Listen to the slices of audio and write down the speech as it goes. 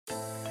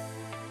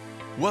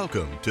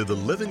Welcome to the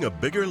Living a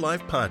Bigger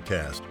Life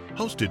podcast,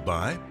 hosted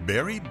by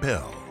Barry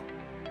Bell.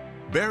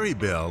 Barry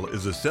Bell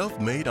is a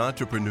self-made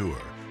entrepreneur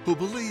who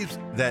believes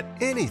that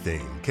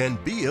anything can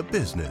be a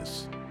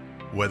business.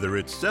 Whether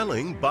it's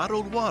selling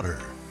bottled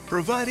water,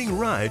 providing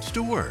rides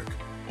to work,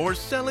 or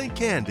selling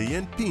candy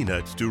and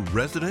peanuts to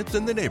residents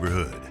in the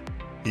neighborhood,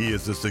 he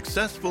is a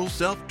successful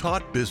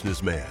self-taught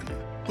businessman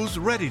who's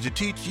ready to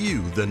teach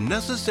you the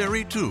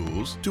necessary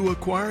tools to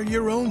acquire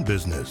your own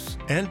business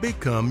and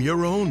become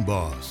your own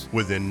boss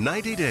within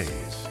 90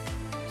 days.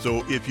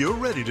 So if you're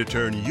ready to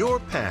turn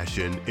your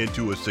passion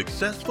into a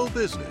successful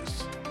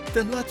business,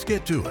 then let's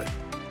get to it.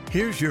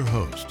 Here's your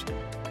host,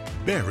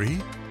 Barry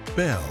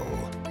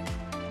Bell.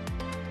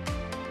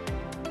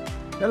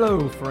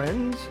 Hello,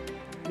 friends.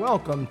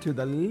 Welcome to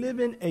the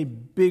Living a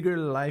Bigger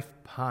Life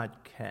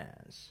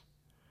podcast.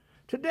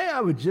 Today, I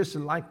would just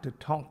like to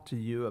talk to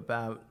you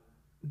about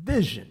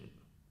vision.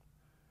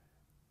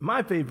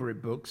 My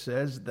favorite book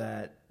says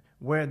that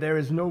where there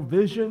is no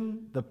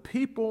vision, the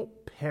people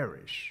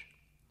perish.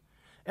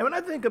 And when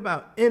I think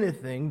about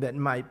anything that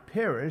might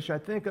perish, I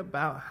think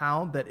about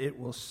how that it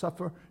will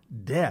suffer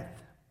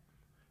death,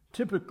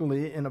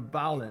 typically in a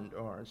violent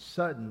or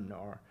sudden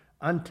or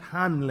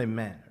untimely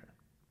manner,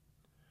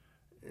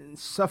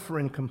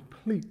 suffering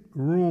complete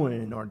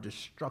ruin or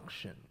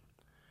destruction.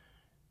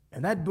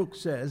 And that book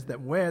says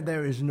that where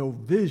there is no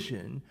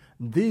vision,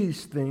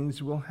 these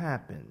things will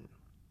happen.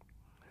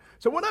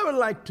 So what I would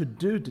like to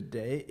do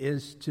today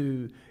is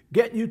to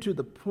get you to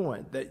the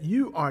point that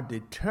you are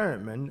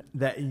determined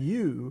that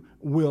you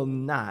will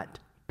not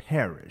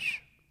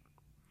perish.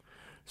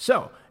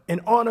 So,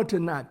 in order to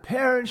not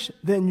perish,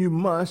 then you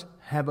must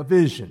have a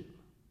vision.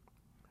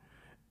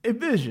 A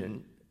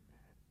vision,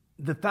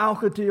 the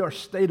faculty or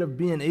state of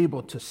being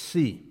able to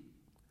see,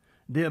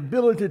 the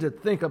ability to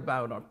think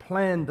about or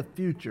plan the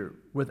future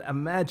with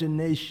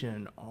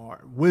imagination or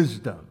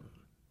wisdom.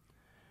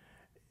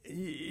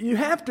 You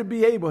have to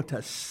be able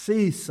to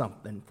see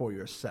something for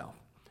yourself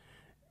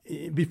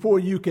before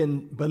you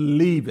can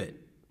believe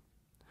it.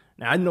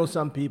 Now, I know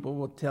some people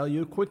will tell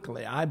you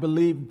quickly, I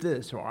believe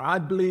this or I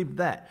believe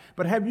that.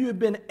 But have you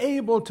been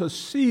able to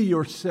see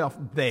yourself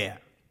there?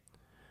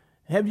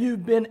 Have you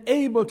been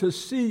able to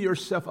see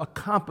yourself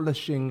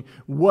accomplishing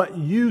what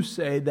you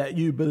say that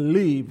you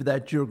believe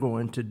that you're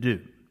going to do?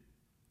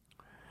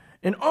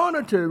 In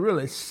order to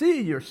really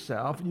see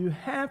yourself, you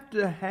have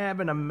to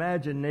have an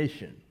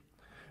imagination,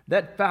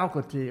 that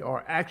faculty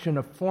or action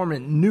of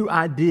forming new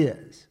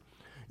ideas.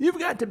 You've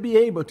got to be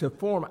able to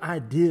form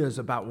ideas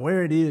about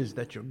where it is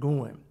that you're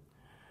going,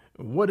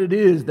 what it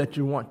is that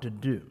you want to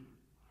do.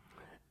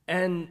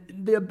 And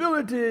the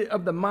ability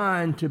of the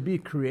mind to be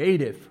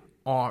creative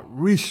or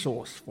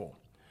resourceful.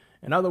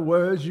 In other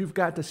words, you've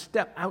got to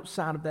step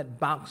outside of that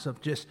box of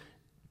just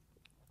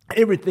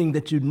everything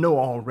that you know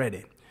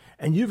already.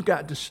 And you've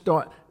got to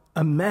start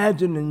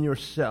imagining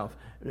yourself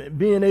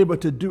being able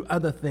to do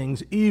other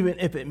things, even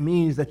if it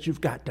means that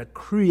you've got to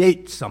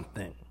create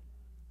something.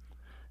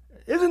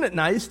 Isn't it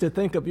nice to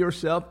think of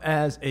yourself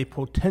as a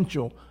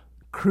potential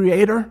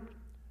creator?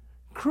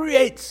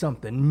 Create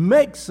something,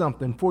 make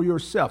something for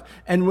yourself.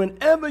 And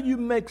whenever you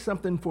make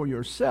something for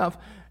yourself,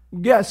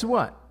 guess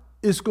what?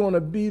 It's going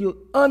to be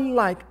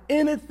unlike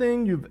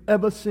anything you've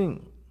ever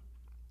seen.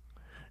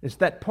 It's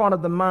that part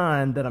of the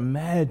mind that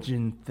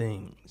imagines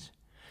things.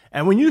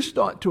 And when you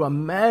start to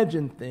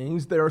imagine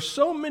things, there are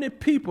so many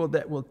people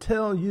that will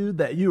tell you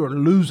that you are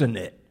losing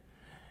it.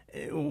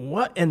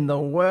 What in the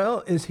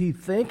world is he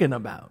thinking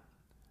about?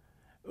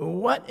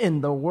 What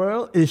in the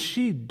world is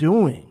she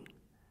doing?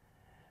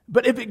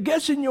 But if it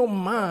gets in your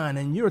mind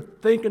and you're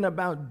thinking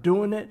about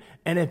doing it,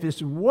 and if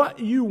it's what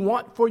you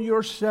want for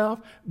yourself,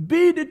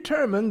 be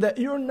determined that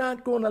you're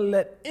not going to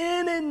let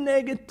any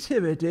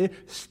negativity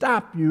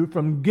stop you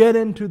from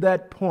getting to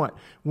that point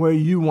where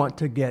you want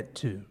to get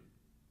to.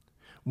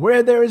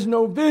 Where there is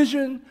no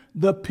vision,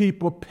 the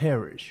people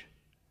perish.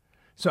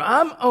 So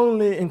I'm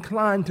only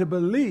inclined to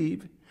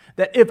believe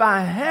that if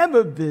I have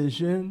a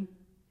vision,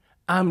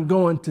 I'm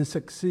going to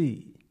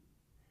succeed.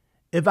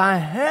 If I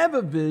have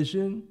a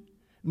vision,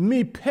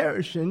 me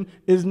perishing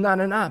is not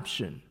an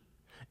option.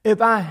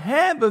 If I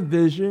have a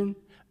vision,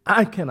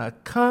 I can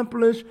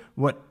accomplish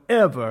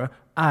whatever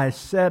I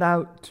set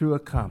out to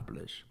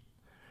accomplish.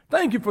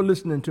 Thank you for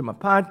listening to my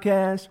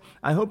podcast.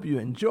 I hope you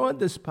enjoyed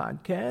this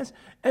podcast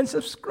and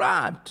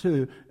subscribe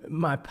to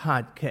my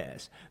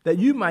podcast that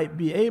you might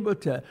be able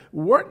to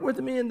work with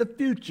me in the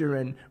future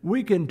and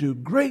we can do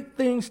great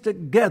things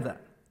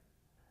together.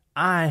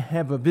 I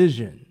have a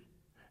vision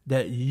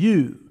that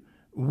you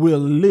will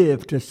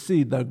live to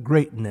see the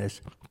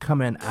greatness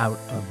coming out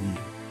of you.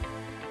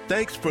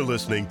 Thanks for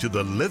listening to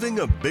the Living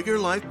a Bigger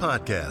Life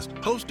podcast,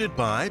 hosted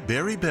by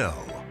Barry Bell.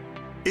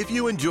 If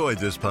you enjoyed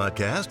this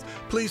podcast,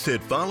 please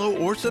hit follow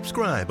or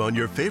subscribe on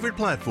your favorite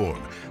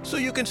platform so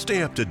you can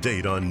stay up to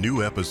date on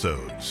new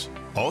episodes.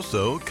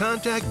 Also,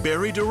 contact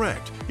Barry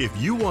direct if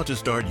you want to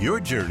start your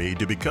journey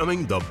to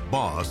becoming the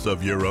boss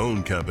of your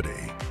own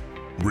company.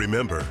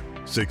 Remember,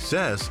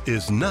 success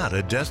is not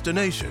a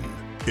destination.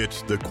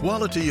 It's the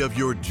quality of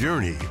your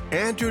journey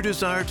and your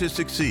desire to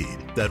succeed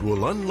that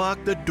will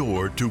unlock the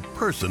door to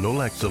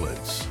personal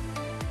excellence.